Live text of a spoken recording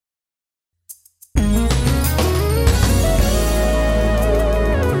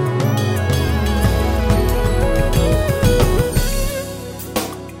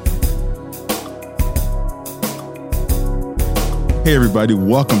Hey everybody,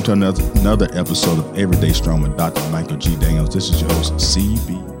 welcome to another episode of Everyday Strong with Dr. Michael G. Daniels. This is your host,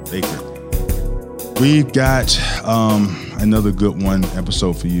 C.B. Baker. We've got another good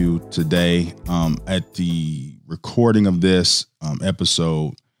episode for you today. At the recording of this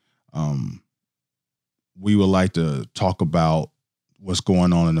episode, we would like to talk about what's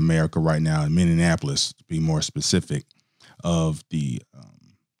going on in America right now, in Minneapolis, to be more specific, of the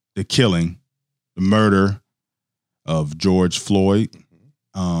killing, the murder of George Floyd,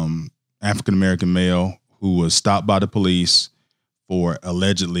 African-American male who was stopped by the police for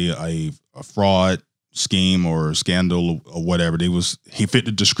allegedly a fraud scheme or scandal or whatever. He fit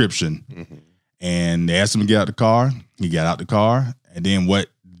the description, and they asked him to get out the car. He got out the car, and then what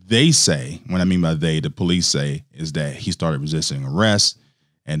they say, what I mean by they, the police say, is that he started resisting arrest,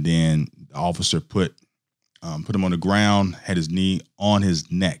 and then the officer put him on the ground, had his knee on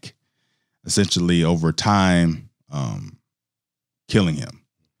his neck, essentially over time, killing him.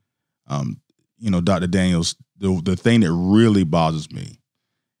 Dr. Daniels, the thing that really bothers me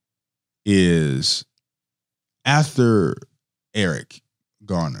is after Eric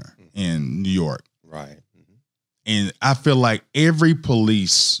Garner in New York. Right. And I feel like every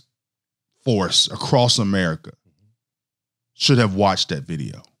police force across America should have watched that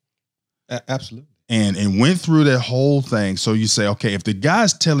video. Absolutely. And went through that whole thing. So you say, okay, if the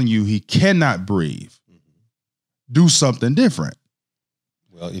guy's telling you he cannot breathe, do something different.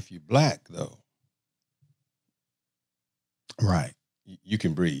 Well, if you're black, though, right, you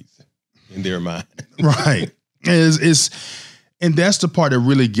can breathe in their mind. Right. And that's the part that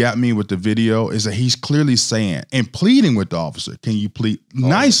really got me with the video, is that he's clearly saying and pleading with the officer, can you plead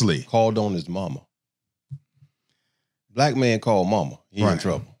nicely? Called on his mama. Black man called mama. He in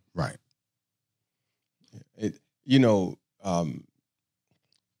trouble. Right. You're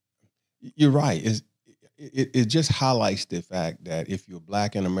right. It just highlights the fact that if you're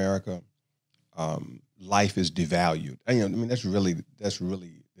black in America, life is devalued. That's really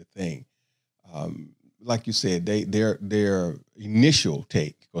the thing. Like you said, their initial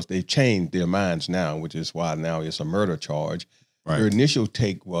take, because they've changed their minds now, which is why now it's a murder charge. Right. Their initial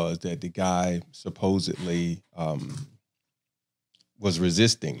take was that the guy supposedly was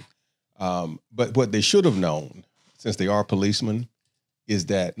resisting. But what they should have known, since they are policemen, is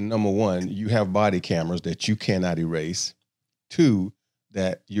that, number one, you have body cameras that you cannot erase. Two,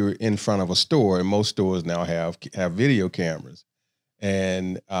 that you're in front of a store, and most stores now have video cameras.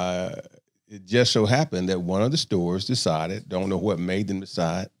 And it just so happened that one of the stores decided, don't know what made them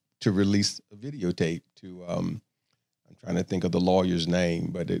decide, to release a videotape to, I'm trying to think of the lawyer's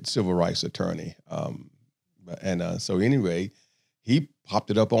name, but it's civil rights attorney. So anyway, he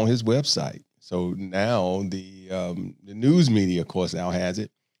popped it up on his website. So now the news media, of course, now has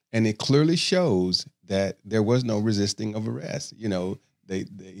it, and it clearly shows that there was no resisting of arrest.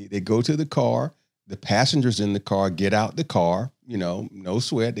 They go to the car, the passengers in the car get out the car, no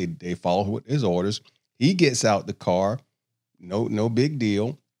sweat. They follow his orders. He gets out the car, no big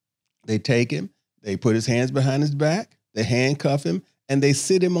deal. They take him, they put his hands behind his back, they handcuff him, and they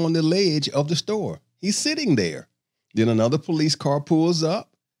sit him on the ledge of the store. He's sitting there. Then another police car pulls up.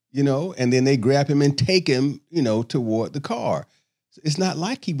 And then they grab him and take him, toward the car. It's not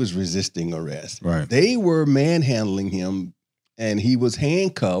like he was resisting arrest. Right. They were manhandling him, and he was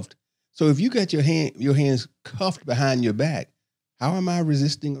handcuffed. So if you got your hands cuffed behind your back, how am I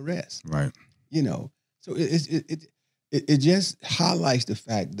resisting arrest? Right. So it just highlights the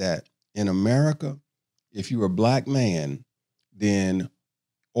fact that in America, if you're a black man, then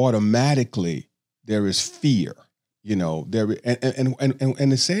automatically there is fear. And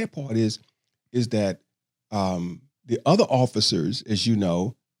the sad part is that the other officers, as you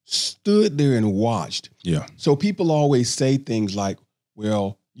know, stood there and watched. Yeah. So people always say things like,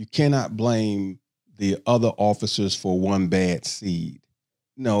 well, you cannot blame the other officers for one bad seed.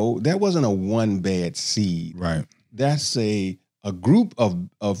 No, that wasn't a one bad seed. Right. That's a group of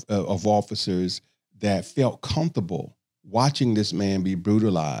officers that felt comfortable watching this man be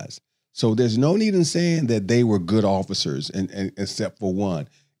brutalized. So there's no need in saying that they were good officers, and except for one.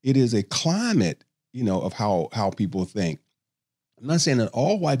 It is a climate, of how people think. I'm not saying that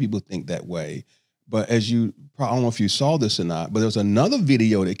all white people think that way, but I don't know if you saw this or not, but there was another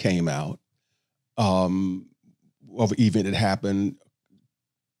video that came out of an event that happened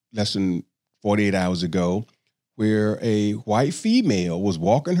less than 48 hours ago, where a white female was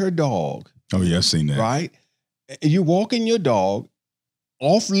walking her dog. Oh yeah, I've seen that. Right? You're walking your dog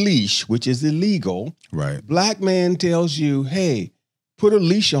off leash, which is illegal. Right. Black man tells you, hey, put a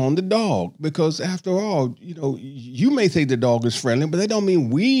leash on the dog, because after all, you may say the dog is friendly, but that don't mean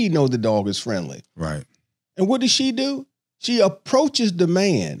we know the dog is friendly. Right. And what does she do? She approaches the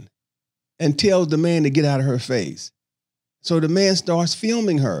man and tells the man to get out of her face. So the man starts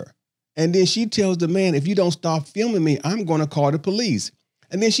filming her. And then she tells the man, if you don't stop filming me, I'm going to call the police.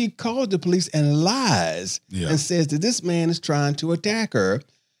 And then she calls the police and lies and says that this man is trying to attack her.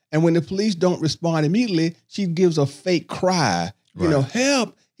 And when the police don't respond immediately, she gives a fake cry,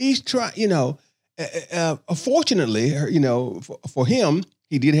 help. He's trying, fortunately, for him,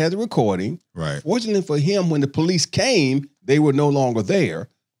 he did have the recording. Right. Fortunately for him, when the police came, they were no longer there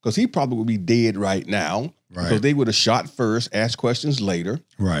because he probably would be dead right now. Right. Because they would have shot first, asked questions later.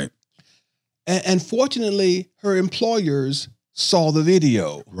 Right. And fortunately, her employers saw the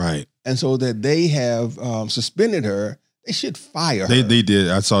video. Right. And so that they have suspended her. They should fire her. They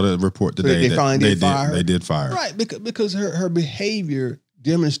did. I saw the report today. They did fire her. Right, because her behavior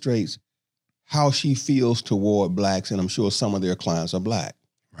demonstrates how she feels toward blacks, and I'm sure some of their clients are black.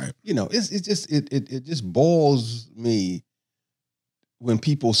 Right. It just boils me when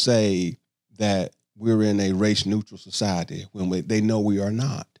people say that we're in a race neutral society when they know we are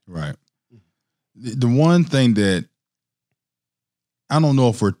not. Right. The one thing that I don't know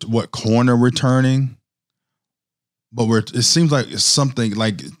if what corner we're turning, but it seems like it's something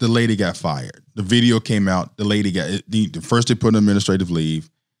like the lady got fired. The video came out. The lady first they put on administrative leave,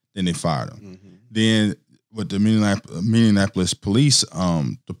 then they fired him. Mm-hmm. Then with the Minneapolis Police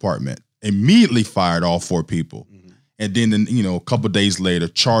Department immediately fired all 4 people, and then a couple of days later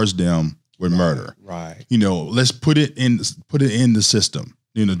charged them with murder. Right. Let's put it in the system.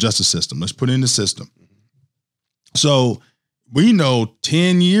 Justice system. Let's put it in the system. So we know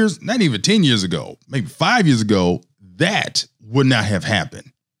 10 years, not even 10 years ago, maybe 5 years ago, that would not have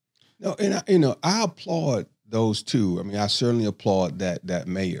happened. No, and I applaud those two. I mean, I certainly applaud that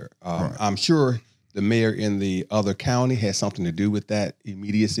mayor. Right. I'm sure the mayor in the other county has something to do with that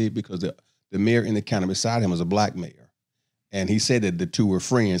immediacy because the mayor in the county beside him was a black mayor. And he said that the two were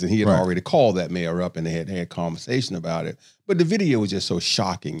friends, and he had already called that mayor up, and they had had conversation about it. But the video was just so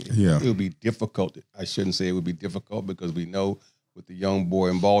shocking. Yeah. It would be difficult. I shouldn't say it would be difficult because we know with the young boy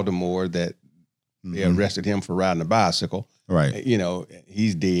in Baltimore that they arrested him for riding a bicycle. Right.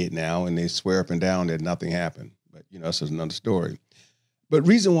 He's dead now, and they swear up and down that nothing happened. But, that's another story. But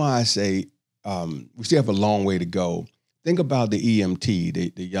reason why I say we still have a long way to go. Think about the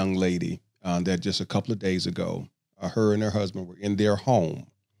EMT, the young lady that just a couple of days ago, her and her husband were in their home,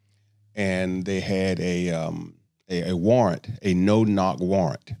 and they had a warrant, a no-knock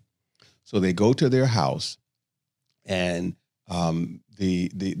warrant. So they go to their house, and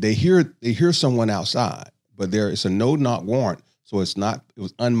they hear someone outside, but it's a no-knock warrant, so it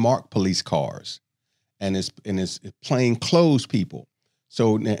was unmarked police cars, and it's plain clothes people.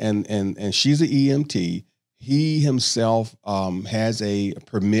 So and she's an EMT. He himself has a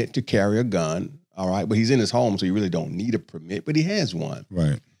permit to carry a gun. All right, but he's in his home, so you really don't need a permit, but he has one.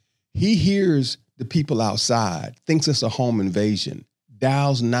 Right. He hears the people outside, thinks it's a home invasion,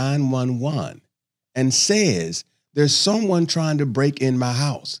 dials 911, and says, there's someone trying to break in my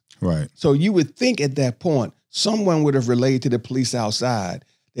house. Right. So you would think at that point, someone would have relayed to the police outside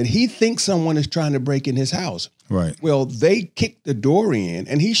that he thinks someone is trying to break in his house. Right. Well, they kick the door in,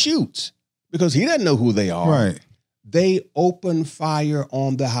 and he shoots because he doesn't know who they are. Right. They open fire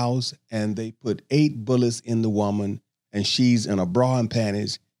on the house, and they put 8 bullets in the woman, and she's in a bra and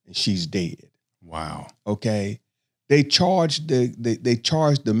panties, and she's dead. Wow. Okay. They charged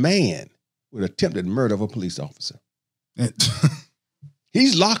the man with attempted murder of a police officer.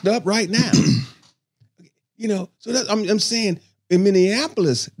 He's locked up right now. So I'm saying in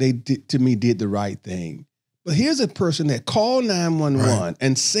Minneapolis, they did the right thing. But here's a person that called 911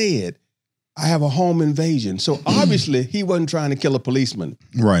 and said, I have a home invasion. So obviously he wasn't trying to kill a policeman.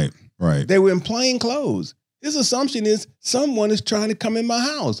 Right. They were in plain clothes. His assumption is someone is trying to come in my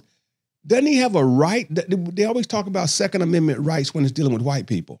house. Doesn't he have a right? They always talk about Second Amendment rights when it's dealing with white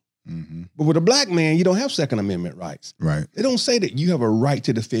people. Mm-hmm. But with a black man, you don't have Second Amendment rights. Right. They don't say that you have a right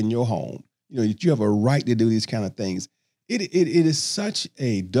to defend your home. You have a right to do these kind of things. It is such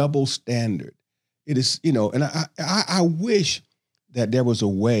a double standard. It is, and I wish that there was a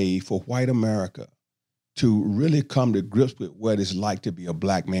way for white America to really come to grips with what it's like to be a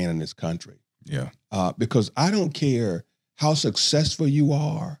black man in this country. Yeah. Because I don't care how successful you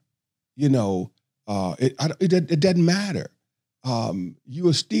are, it doesn't matter. You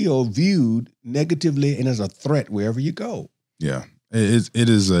are still viewed negatively and as a threat wherever you go. Yeah. It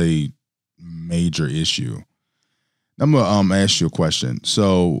is a major issue. I'm going to ask you a question.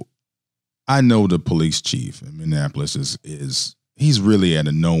 So I know the police chief in Minneapolis he's really at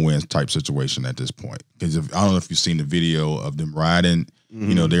a no-win type situation at this point. Because I don't know if you've seen the video of them riding.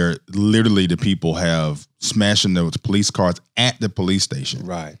 You know, they're literally, the people have smashing those police cars at the police station.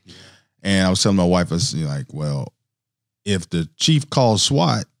 Right. And I was telling my wife, I was like, well, if the chief calls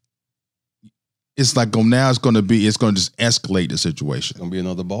SWAT, it's like it's going to just escalate the situation. It's going to be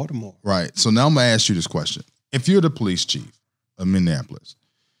another Baltimore. Right. So now I'm going to ask you this question. If you're the police chief of Minneapolis,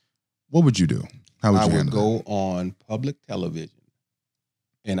 what would you do? How would you handle I would go on public television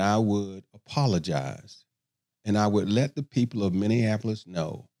and I would apologize. And I would let the people of Minneapolis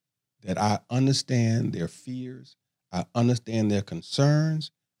know that I understand their fears. I understand their concerns.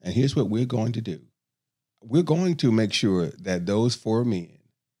 And here's what we're going to do. We're going to make sure that those 4 men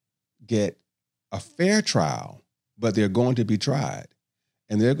get a fair trial, but they're going to be tried.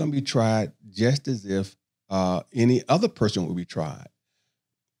 And they're going to be tried just as if any other person would be tried.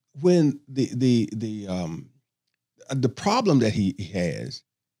 When the problem that he has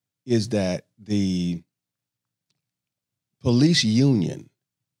is that the police union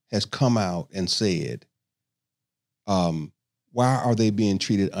has come out and said, why are they being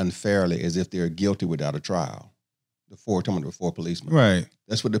treated unfairly as if they're guilty without a trial? The four policemen. Right.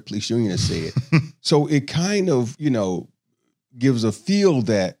 That's what the police union has said. So it kind of, gives a feel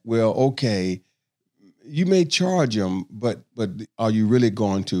that, well, okay, you may charge them, but are you really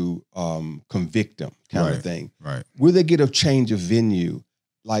going to convict them kind of thing? Right. Will they get a change of venue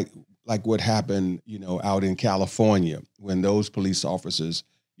like what happened, out in California when those police officers,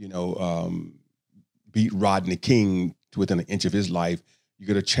 beat Rodney King to within an inch of his life? You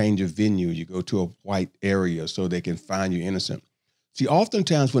get a change of venue. You go to a white area so they can find you innocent. See,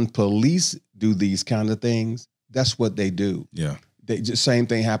 oftentimes when police do these kind of things, that's what they do. Yeah. Same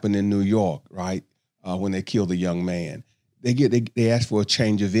thing happened in New York, right? When they killed the young man, they ask for a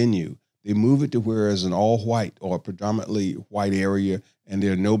change of venue. They move it to where it's an all white or predominantly white area, and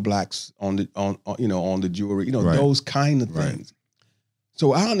there are no blacks on the jury. Right. Those kind of things.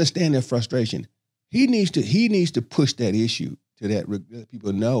 So I understand their frustration. He needs to push that issue to let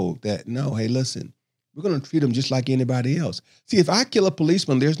people know that no, hey, listen, we're going to treat them just like anybody else. See, if I kill a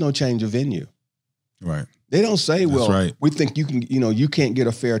policeman, there's no change of venue. Right. They don't say, well, we think you can, you can't get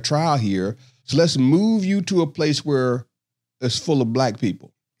a fair trial here, so let's move you to a place where it's full of black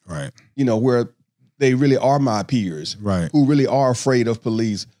people. Right. Where they really are my peers. Right. Who really are afraid of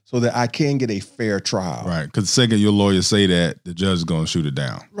police, so that I can get a fair trial. Right. Because the second your lawyer say that, the judge is going to shoot it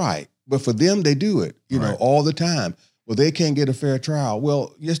down. Right. But for them, they do it, all the time. Well, they can't get a fair trial.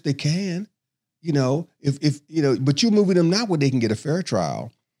 Well, yes, they can. But you're moving them not where they can get a fair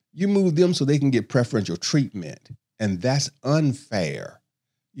trial. You move them so they can get preferential treatment. And that's unfair.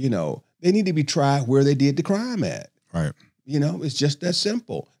 They need to be tried where they did the crime at. Right. It's just that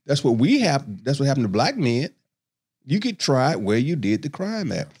simple. That's what that's what happened to black men. You get tried where you did the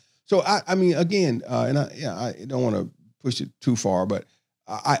crime at. So I mean, again, I don't want to push it too far, but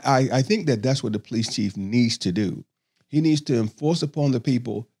I think that's what the police chief needs to do. He needs to enforce upon the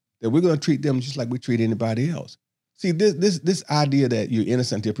people that we're going to treat them just like we treat anybody else. See, this idea that you're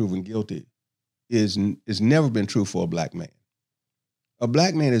innocent until proven guilty is never been true for a black man. A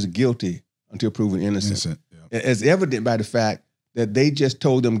black man is guilty until proven innocent. Yeah. As evident by the fact that they just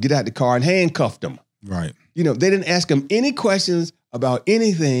told them get out the car and handcuffed them. Right. They didn't ask him any questions about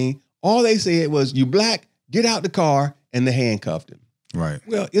anything. All they said was, "You black, get out the car," and they handcuffed him. Right.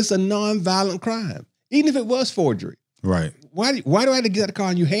 Well, it's a non-violent crime, even if it was forgery. Right. Why do I have to get out the car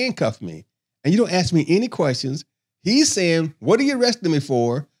and you handcuff me? And you don't ask me any questions. He's saying, "What are you arresting me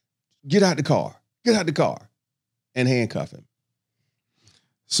for? Get out the car. Get out the car," and handcuff him.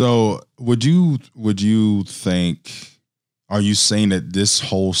 So would you think? Are you saying that this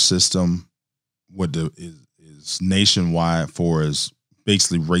whole system, is nationwide for is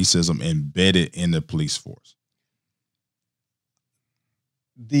basically racism embedded in the police force?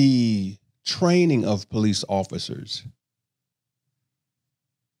 The training of police officers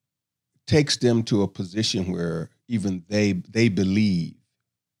takes them to a position where even they believe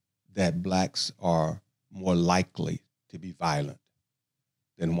that blacks are more likely to be violent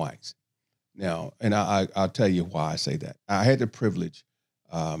than whites. Now, and I'll tell you why I say that. I had the privilege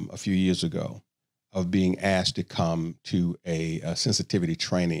a few years ago of being asked to come to a sensitivity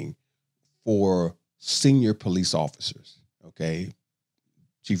training for senior police officers, okay?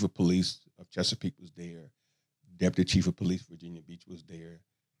 Chief of Police of Chesapeake was there. Deputy Chief of Police Virginia Beach was there.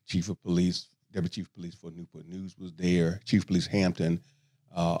 Deputy Chief of Police for Newport News was there. Chief of Police Hampton.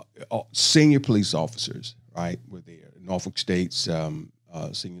 Senior police officers, right, were there. Norfolk State's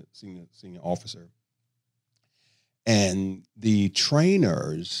senior officer. And the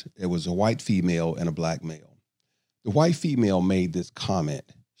trainers, it was a white female and a black male. The white female made this comment.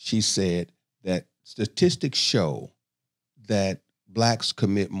 She said that statistics show that blacks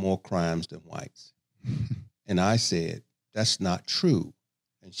commit more crimes than whites. And I said, that's not true.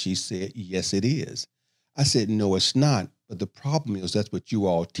 And she said, yes, it is. I said, no, it's not. But the problem is that's what you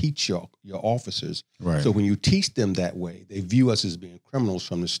all teach your officers. Right. So when you teach them that way, they view us as being criminals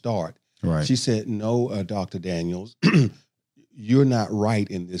from the start. Right. She said, no, Dr. Daniels, you're not right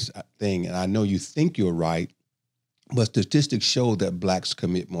in this thing. And I know you think you're right, but statistics show that blacks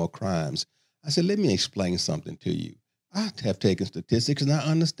commit more crimes. I said, let me explain something to you. I have taken statistics and I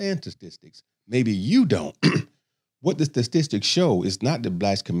understand statistics. Maybe you don't. What the statistics show is not that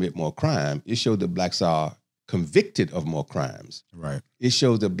blacks commit more crime. It shows that blacks are convicted of more crimes. Right. It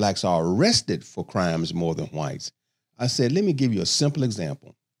shows that blacks are arrested for crimes more than whites. I said, let me give you a simple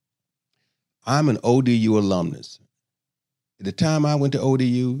example. I'm an ODU alumnus. At the time I went to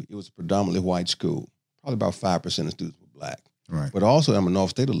ODU, it was a predominantly white school. Probably about 5% of students were black. Right. But also I'm a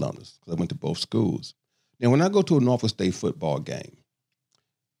Norfolk State alumnus because I went to both schools. Now, when I go to a Norfolk State football game,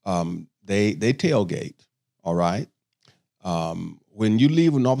 they tailgate, all right? When you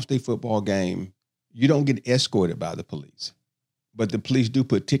leave a Norfolk State football game, you don't get escorted by the police. But the police do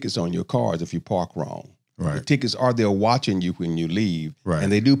put tickets on your cars if you park wrong. Right. The tickets are there watching you when you leave, Right.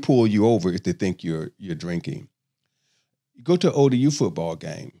 and they do pull you over if they think you're drinking. You go to an ODU football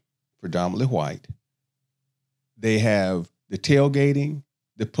game, predominantly white. They have the tailgating.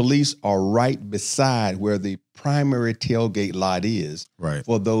 The police are right beside where the primary tailgate lot is Right.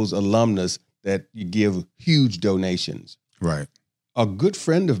 for those alumnus that you give huge donations. Right. A good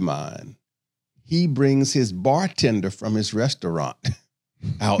friend of mine, he brings his bartender from his restaurant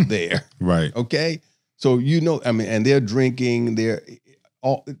out there. Right. Okay. So, and they're drinking, they're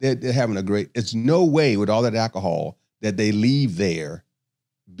having a great, it's no way with all that alcohol that they leave there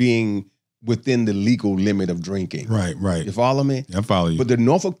being within the legal limit of drinking. Right. Right. You follow me? I follow you. But the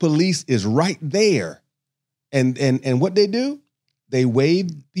Norfolk police is right there. And what they do, they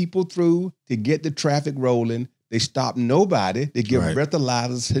wave people through to get the traffic rolling. They stop nobody. They give Right.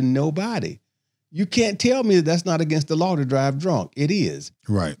 breathalyzers to nobody. You can't tell me that's not against the law to drive drunk. It is.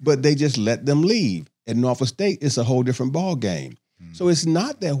 Right. But they just let them leave. At Norfolk State, it's a whole different ball game. So it's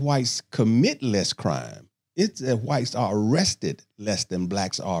not that whites commit less crime. It's that whites are arrested less than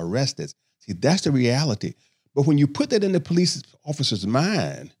blacks are arrested. See, that's the reality. But when you put that in the police officer's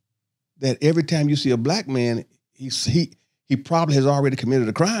mind, that every time you see a black man, he probably has already committed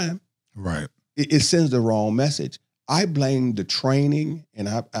a crime. Right. It sends the wrong message. I blame the training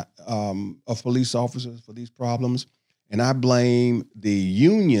of police officers for these problems, and I blame the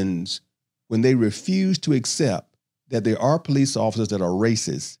unions when they refuse to accept that there are police officers that are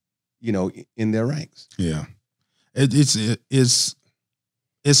racist, in their ranks. Yeah. It's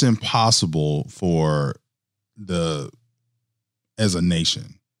impossible for as a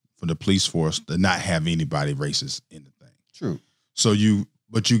nation, for the police force to not have anybody racist in the thing. True. So you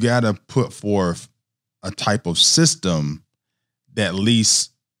got to put forth a type of system that at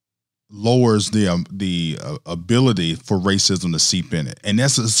least lowers the ability for racism to seep in it. And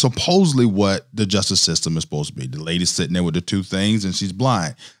that's supposedly what the justice system is supposed to be. The lady's sitting there with the two things and she's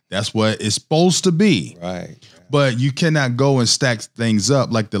blind. That's what it's supposed to be. Right. But you cannot go and stack things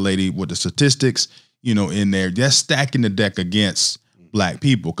up like the lady with the statistics, in there. That's stacking the deck against black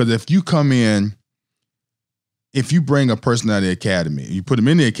people. Because if you bring a person out of the academy, you put them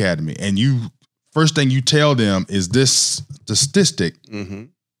in the academy, and first thing you tell them is this statistic. Mm-hmm.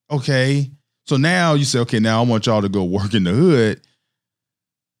 Okay. So now you say, okay, now I want y'all to go work in the hood.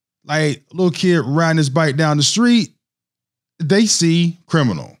 Like a little kid riding his bike down the street, they see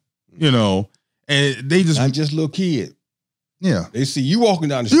criminal, and they just not just little kid. Yeah. They see you walking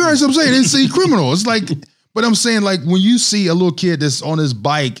down the street. You know what I'm saying? They see criminal. It's like, but I'm saying, like, when you see a little kid that's on his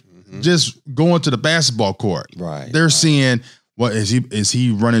bike just going to the basketball court, right? They're seeing, what is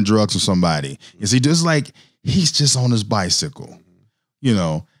he running drugs with somebody? Is he just like, he's just on his bicycle,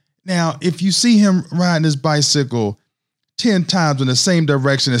 Now, if you see him riding his bicycle 10 times in the same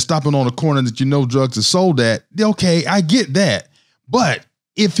direction and stopping on a corner that drugs are sold at, okay, I get that. But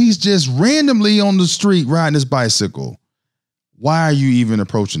if he's just randomly on the street riding his bicycle, why are you even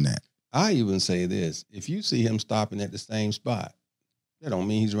approaching that? I even say this. If you see him stopping at the same spot, that don't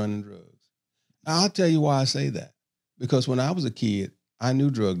mean he's running drugs. Now, I'll tell you why I say that. Because when I was a kid, I knew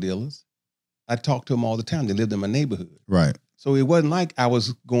drug dealers. I talked to them all the time. They lived in my neighborhood. Right. So it wasn't like I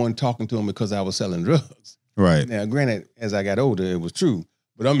was going talking to them because I was selling drugs. Right. Now, granted, as I got older, it was true.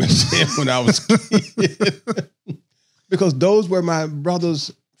 But I'm just saying when I was a kid. Because those were my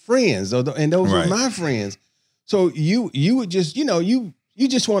brother's friends, and those Right. were my friends. So you would just, you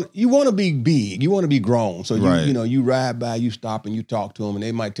you want to be big. You want to be grown. So Right. you ride by, you stop and you talk to them, and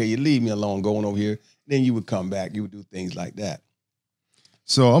they might tell you, leave me alone, going over here. Then you would come back. You would do things like that.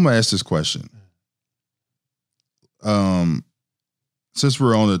 So I'm gonna ask this question. Since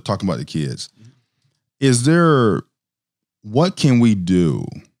we're on talking about the kids, what can we do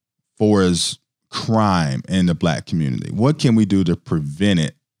for as crime in the Black community? What can we do to prevent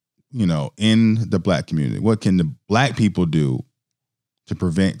it, in the Black community? What can the Black people do to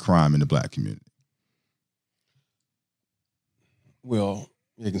prevent crime in the Black community? Well,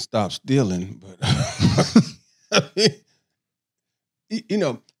 you can stop stealing, but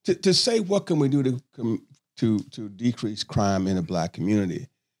to say what can we do to decrease crime in the Black community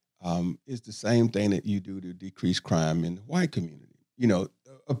is the same thing that you do to decrease crime in the white community.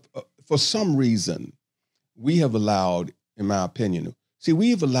 For some reason, we have allowed, in my opinion,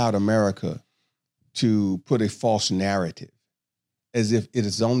 we've allowed America to put a false narrative as if it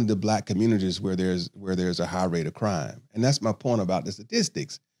is only the Black communities where there's a high rate of crime. And that's my point about the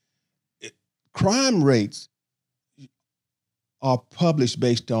statistics. Crime rates are published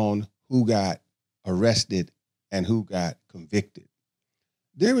based on who got arrested and who got convicted.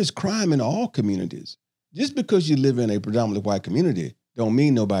 There is crime in all communities. Just because you live in a predominantly white community don't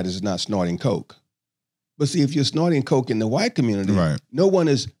mean nobody's not snorting coke. But see, if you're snorting coke in the white community, right. No one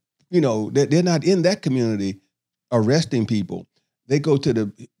is, they're not in that community arresting people. They go to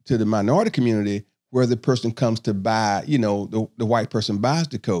the minority community where the person comes to buy, the white person buys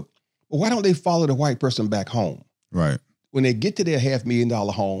the coke. Well, why don't they follow the white person back home? Right. When they get to their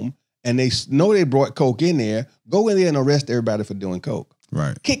 $500,000 home and they know they brought coke in there, go in there and arrest everybody for doing coke.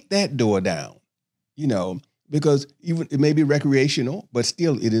 Right. Kick that door down, because even it may be recreational, but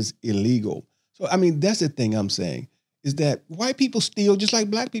still it is illegal. So, that's the thing I'm saying is that white people steal just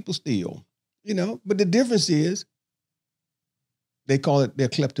like Black people steal, but the difference is they're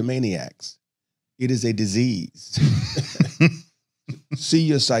kleptomaniacs. It is a disease. See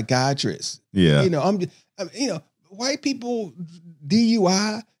your psychiatrist. Yeah. White people,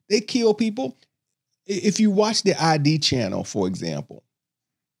 DUI, they kill people. If you watch the ID channel, for example,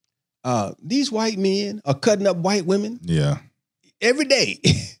 these white men are cutting up white women. Yeah. Every day.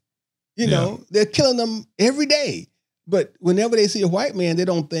 They're killing them every day. But whenever they see a white man, they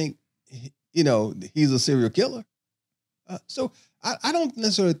don't think, he's a serial killer. So I don't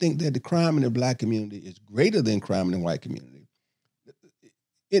necessarily think that the crime in the Black community is greater than crime in the white community.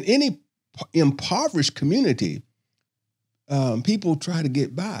 In any impoverished community, people try to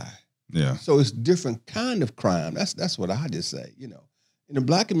get by. Yeah. So it's different kind of crime. That's what I just say. In the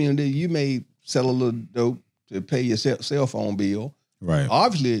Black community, you may sell a little dope to pay your cell phone bill. Right.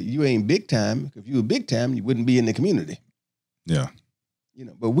 Obviously, you ain't big time. If you were big time, you wouldn't be in the community. Yeah.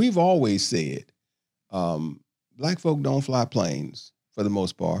 But we've always said, Black folk don't fly planes for the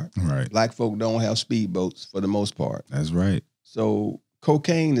most part. Right. Black folk don't have speedboats for the most part. That's right. So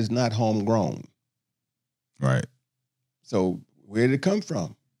cocaine is not homegrown. Right. So where did it come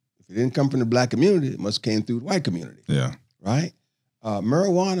from? If it didn't come from the Black community, it must have came through the white community. Yeah. Right?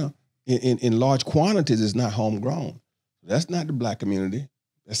 Marijuana in large quantities is not homegrown. That's not the Black community.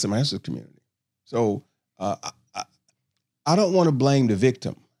 That's somebody else's community. So I don't want to blame the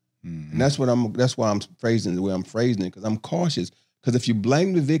victim. Mm-hmm. And that's why I'm phrasing it the way I'm phrasing it, because I'm cautious. Because if you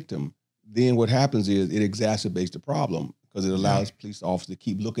blame the victim, then what happens is it exacerbates the problem, because it allows police officers to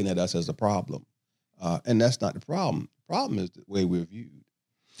keep looking at us as a problem. And that's not the problem. The problem is the way we're viewed.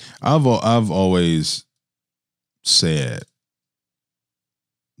 I've always said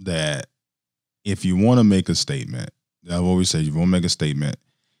that if you want to make a statement, I've always said, you want to make a statement,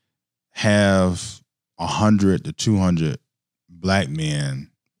 have 100 to 200 Black men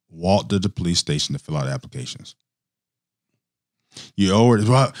walk to the police station to fill out applications. You already,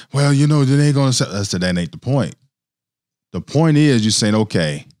 then they're going to say, that ain't the point. The point is you're saying,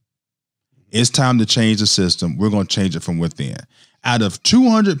 okay, it's time to change the system. We're going to change it from within. Out of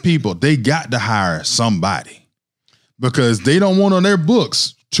 200 people, they got to hire somebody, because they don't want on their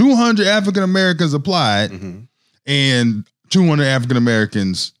books 200 African Americans applied, mm-hmm. and 200 African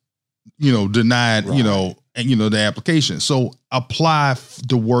Americans, denied, right. The application. So apply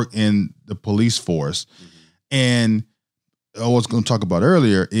to work in the police force. Mm-hmm. And I was going to talk about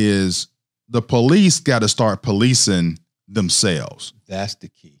earlier is the police got to start policing themselves. That's the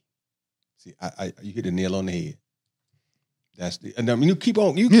key. See, you hit the nail on the head. You keep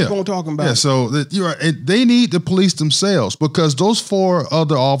on talking about. Yeah, so you're right. They need to police themselves, because those 4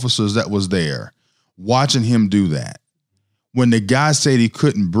 other officers that was there watching him do that, when the guy said he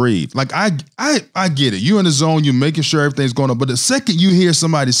couldn't breathe, like I get it. You in the zone, you making sure everything's going on. But the second you hear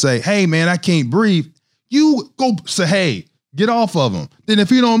somebody say, "Hey man, I can't breathe," you go say, "Hey, get off of him. Then if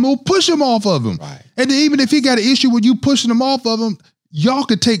he don't move, push him off of him. Right. And then even if he got an issue with you pushing him off of him, y'all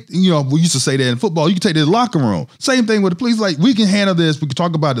could take, we used to say that in football, you can take this locker room. Same thing with the police. Like, we can handle this. We can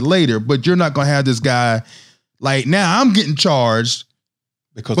talk about it later, but you're not going to have this guy, like, now I'm getting charged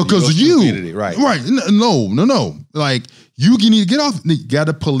because of you. Right. Right. No. Like, you need to get off. You got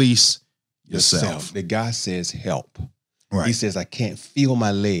to police yourself. The guy says help. Right. He says, I can't feel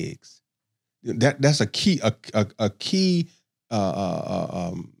my legs. That's a key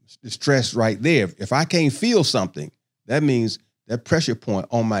stress right there. If I can't feel something, that means that pressure point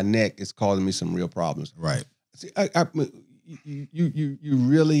on my neck is causing me some real problems. Right. See, you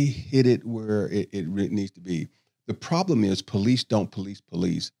really hit it where it really needs to be. The problem is police don't police.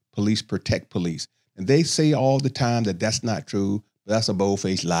 Police protect police. And they say all the time that that's not true, but that's a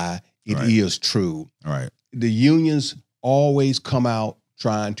bold-faced lie. It is true. All right. The unions always come out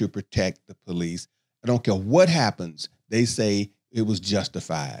trying to protect the police. I don't care what happens. They say it was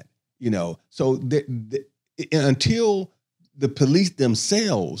justified. So until the police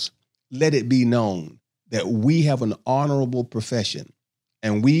themselves let it be known that we have an honorable profession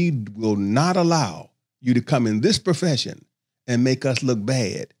and we will not allow you to come in this profession and make us look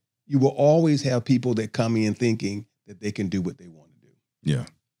bad, you will always have people that come in thinking that they can do what they want to do. Yeah.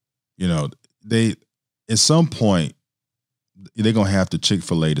 They, at some point, they're going to have to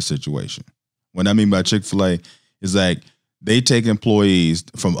Chick-fil-A the situation. What I mean by Chick-fil-A is like they take employees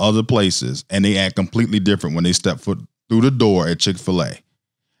from other places and they act completely different when they step foot through the door at Chick-fil-A.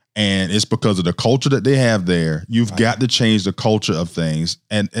 And it's because of the culture that they have there. You've got to change the culture of things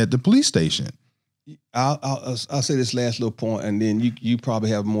at the police station. I'll say this last little point, and then you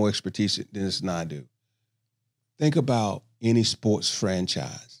probably have more expertise than this than I do. Think about any sports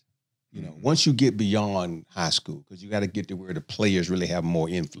franchise. Once you get beyond high school, because you got to get to where the players really have more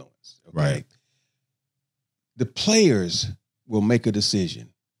influence. Okay? Right. The players will make a decision.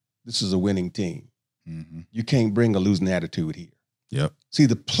 This is a winning team. Mm-hmm. You can't bring a losing attitude here. Yep. See,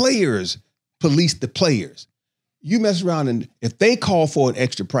 the players police the players. You mess around and if they call for an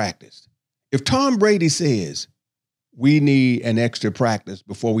extra practice, if Tom Brady says we need an extra practice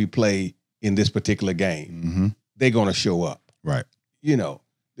before we play in this particular game, they're going to show up. Right.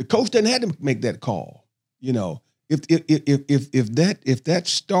 The coach doesn't have to make that call. If that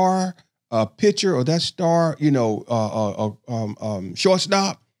star pitcher or that star,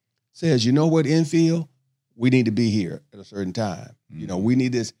 shortstop says, you know what, infield, we need to be here at a certain time. We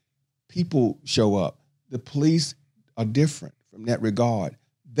need this. People show up. The police are different from that regard.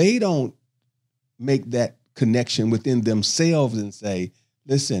 They don't make that connection within themselves and say,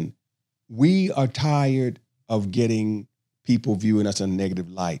 listen, we are tired of getting people viewing us in a negative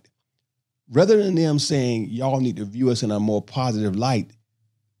light. Rather than them saying, y'all need to view us in a more positive light,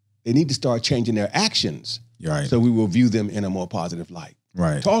 they need to start changing their actions. Right. So we will view them in a more positive light.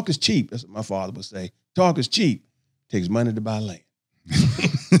 Right. Talk is cheap. That's what my father would say. Talk is cheap. Takes money to buy land.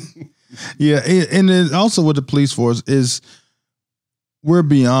 Yeah. And then also with the police force is we're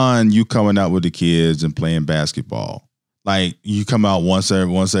beyond you coming out with the kids and playing basketball. Like you come out once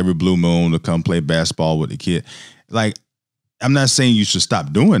every blue moon to come play basketball with the kid. Like, I'm not saying you should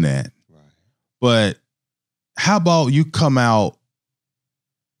stop doing that, right. But how about you come out,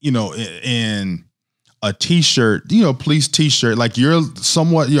 in a t-shirt, police t-shirt, like you're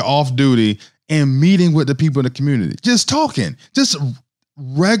off duty and meeting with the people in the community, just talking, just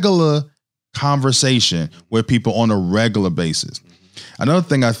regular conversation with people on a regular basis. Mm-hmm. Another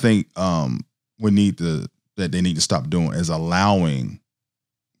thing I think that they need to stop doing is allowing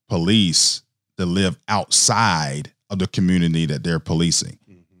police to live outside of the community that they're policing.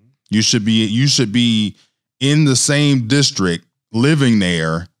 Mm-hmm. You should be in the same district living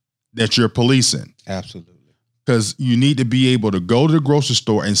there that you're policing. Absolutely. Because you need to be able to go to the grocery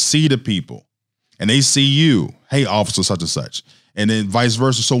store and see the people and they see you, hey, officer such and such, and then vice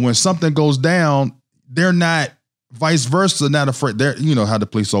versa. So when something goes down, they're not vice versa, not afraid. They're, how the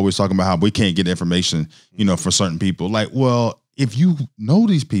police always talking about how we can't get information, for certain people. Like, well, if you know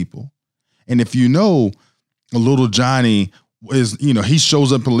these people and if a little Johnny is, he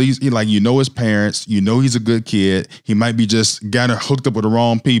shows up police, his parents, he's a good kid. He might be just got hooked up with the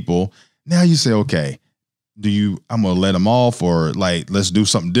wrong people. Now you say, okay, I'm going to let him off or let's do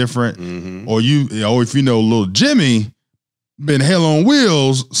something different. Mm-hmm. Or if little Jimmy been hell on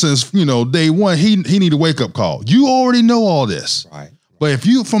wheels since, day one, he need a wake up call. You already know all this. Right. But if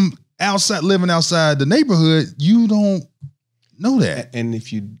you from living outside the neighborhood, you don't know that. And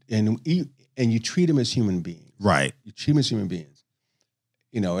if you treat them as human beings. Right. You treat them as human beings.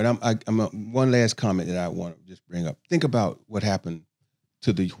 And I'm one last comment that I want to just bring up. Think about what happened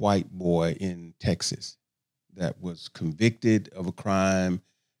to the white boy in Texas. that was convicted of a crime,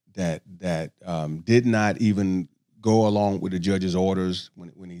 that did not even go along with the judge's orders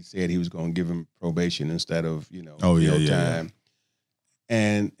when he said he was going to give him probation instead of jail time.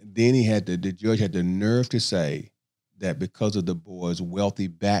 And then the judge had the nerve to say that because of the boy's wealthy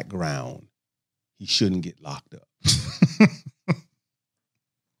background, he shouldn't get locked up.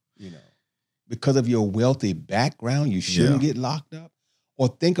 Because of your wealthy background, you shouldn't get locked up. Or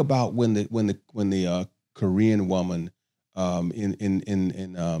think about when the Korean woman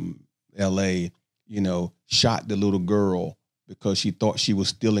in L.A. shot the little girl because she thought she was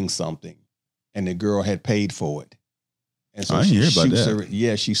stealing something, and the girl had paid for it. And so she shoots her.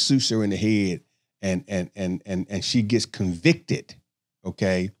 Yeah, she shoots her in the head, and she gets convicted.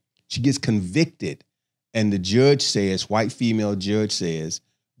 Okay, she gets convicted, and the judge says, white female judge says,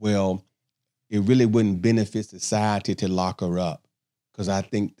 well, it really wouldn't benefit society to lock her up, because I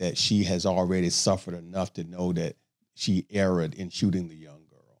think that she has already suffered enough to know that she erred in shooting the young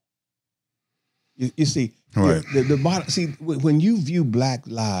girl. You see, right. the bottom. See, when you view Black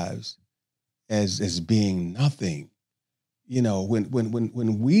lives as being nothing,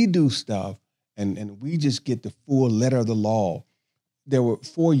 when we do stuff and we just get the full letter of the law. There were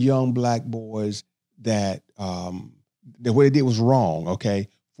 4 young Black boys that what they did was wrong. Okay,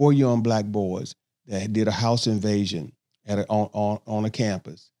 4 young Black boys that did a house invasion on a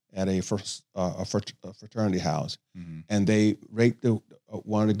campus at a fraternity house, and they raped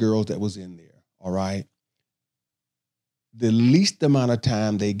one of the girls that was in there. All right. The least amount of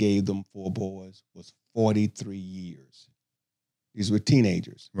time they gave them 4 boys was 43 years. These were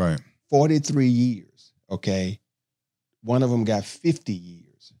teenagers. Right. 43 years. Okay. One of them got 50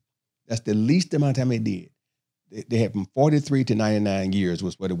 years. That's the least amount of time they did. They had from 43 to 99 years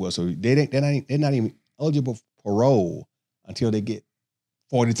was what it was. So they're not even eligible for parole until they get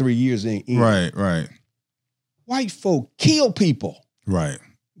 43 years in. Right, right. White folk kill people. Right.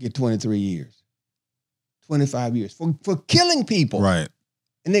 Get 23 years. 25 years for killing people. Right.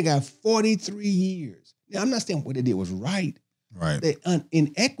 And they got 43 years. Now, I'm not saying what they did was right. Right. The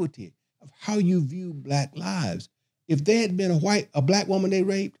inequity of how you view Black lives. If there had been a Black woman they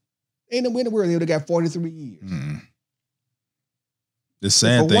raped, ain't no way in the world they would have got 43 years. Mm. The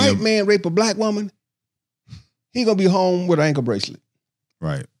sad if a white man rape a Black woman, he gonna be home with an ankle bracelet.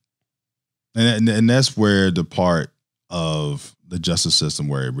 Right. And that's where the part of the justice system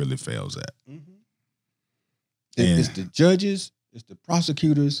where it really fails at. Mm-hmm. It's the judges, it's the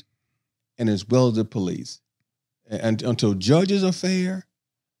prosecutors, and as well as the police. And until judges are fair,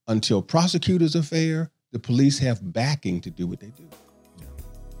 until prosecutors are fair, the police have backing to do what they do. Yeah.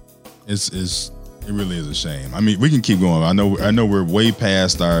 It really is a shame. I mean, we can keep going. I know we're way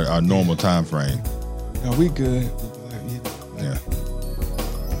past our normal time frame. No, we good. Yeah.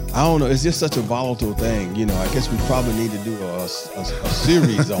 I don't know. It's just such a volatile thing. I guess we probably need to do a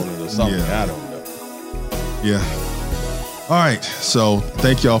series on it or something. Yeah. I don't know. Yeah. All right. So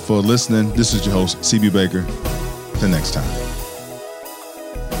thank y'all for listening. This is your host, CB Baker. Till next time.